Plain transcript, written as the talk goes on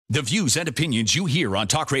The views and opinions you hear on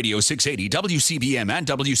Talk Radio 680, WCBM, and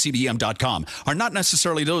WCBM.com are not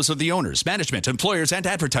necessarily those of the owners, management, employers, and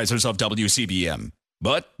advertisers of WCBM.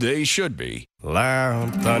 But they should be.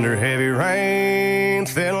 Loud thunder, heavy rain,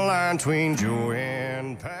 thin line between joy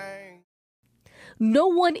and pain. No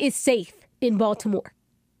one is safe in Baltimore.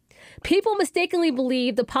 People mistakenly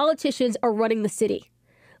believe the politicians are running the city.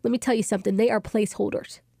 Let me tell you something. They are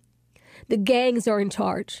placeholders. The gangs are in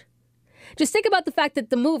charge. Just think about the fact that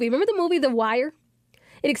remember the movie The Wire?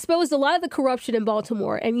 It exposed a lot of the corruption in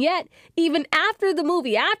Baltimore. And yet, even after the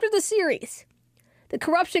movie, after the series, the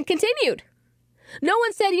corruption continued. No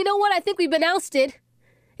one said, you know what, I think we've been ousted.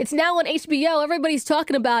 It's now on HBO. Everybody's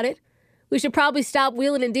talking about it. We should probably stop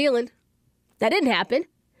wheeling and dealing. That didn't happen.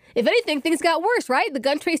 If anything, things got worse, right? The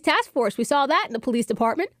Gun Trace Task Force, we saw that in the police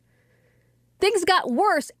department. Things got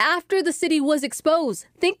worse after the city was exposed.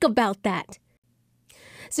 Think about that.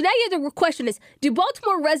 So now the question is, do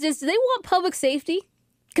Baltimore residents, do they want public safety?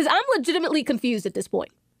 Because I'm legitimately confused at this point.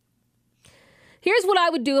 Here's what I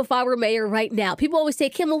would do if I were mayor right now. People always say,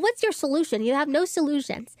 Kim, well, what's your solution? You have no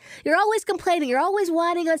solutions. You're always complaining. You're always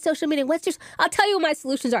whining on social media. I'll tell you what my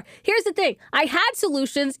solutions are. Here's the thing. I had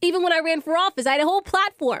solutions even when I ran for office. I had a whole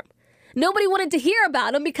platform. Nobody wanted to hear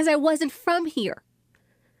about them because I wasn't from here.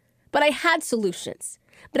 But I had solutions.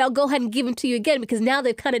 But I'll go ahead and give them to you again because now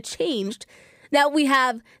they've kind of changed. Now we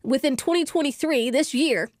have, within 2023, this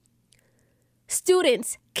year,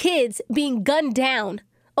 students, kids being gunned down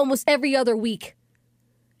almost every other week.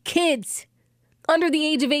 Kids under the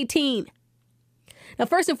age of 18. Now,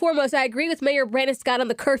 first and foremost, I agree with Mayor Brandon Scott on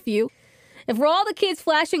the curfew. And for all the kids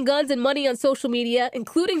flashing guns and money on social media,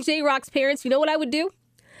 including J-Rock's parents, you know what I would do?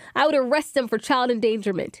 I would arrest them for child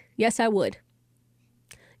endangerment. Yes, I would.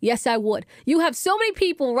 Yes, I would. You have so many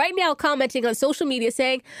people right now commenting on social media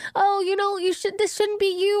saying, oh, this shouldn't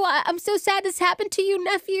be you. I'm so sad this happened to you,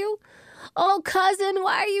 nephew. Oh, cousin,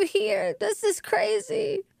 why are you here? This is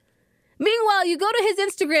crazy. Meanwhile, you go to his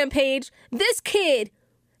Instagram page. This kid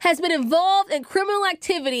has been involved in criminal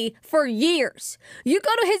activity for years. You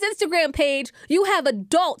go to his Instagram page. You have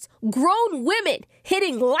adults, grown women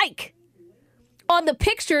hitting like on the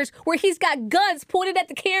pictures where he's got guns pointed at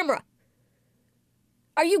the camera.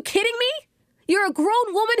 Are you kidding me? You're a grown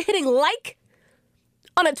woman hitting like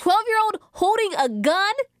on a 12-year-old holding a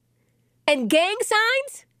gun and gang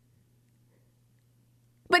signs?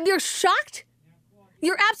 But you're shocked?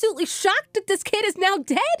 You're absolutely shocked that this kid is now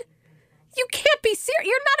dead? You can't be serious.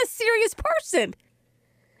 You're not a serious person.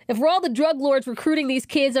 If we're all the drug lords recruiting these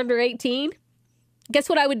kids under 18, guess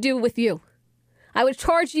what I would do with you? I would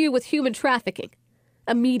charge you with human trafficking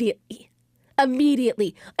immediately.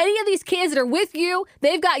 Immediately. Any of these kids that are with you,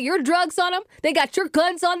 they've got your drugs on them. They got your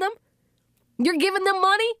guns on them. You're giving them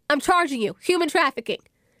money. I'm charging you. Human trafficking.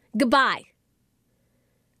 Goodbye.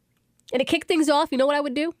 And to kick things off, you know what I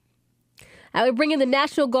would do? I would bring in the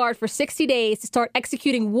National Guard for 60 days to start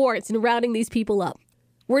executing warrants and rounding these people up.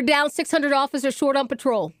 We're down 600 officers short on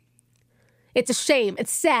patrol. It's a shame.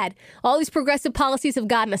 It's sad. All these progressive policies have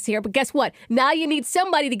gotten us here. But guess what? Now you need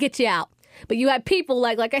somebody to get you out. But you have people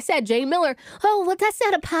like I said, Jay Miller. Oh, well, that's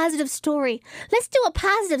not a positive story. Let's do a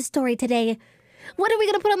positive story today. What are we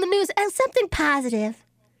going to put on the news? Something positive.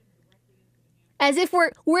 As if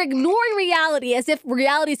we're ignoring reality, as if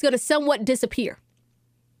reality is going to somewhat disappear.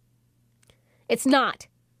 It's not.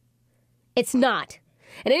 It's not.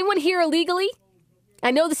 And anyone here illegally?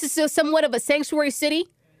 I know this is somewhat of a sanctuary city.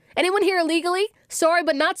 Anyone here illegally? Sorry,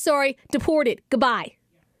 but not sorry. Deported. Goodbye.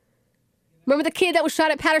 Remember the kid that was shot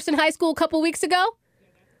at Patterson High School a couple weeks ago?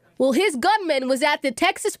 Well, his gunman was at the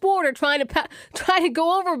Texas border trying to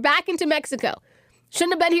go over back into Mexico.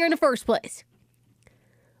 Shouldn't have been here in the first place.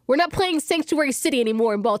 We're not playing Sanctuary City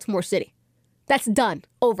anymore in Baltimore City. That's done.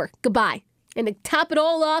 Over. Goodbye. And to top it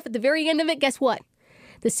all off, at the very end of it, guess what?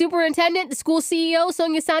 The superintendent, the school CEO,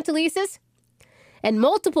 Sonia Santelises, and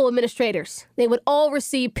multiple administrators, they would all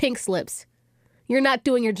receive pink slips. You're not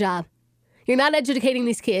doing your job. You're not educating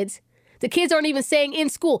these kids. The kids aren't even staying in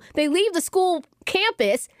school. They leave the school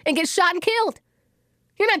campus and get shot and killed.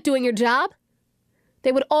 You're not doing your job.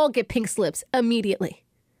 They would all get pink slips immediately.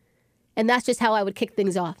 And that's just how I would kick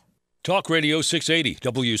things off. Talk Radio 680,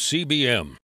 WCBM.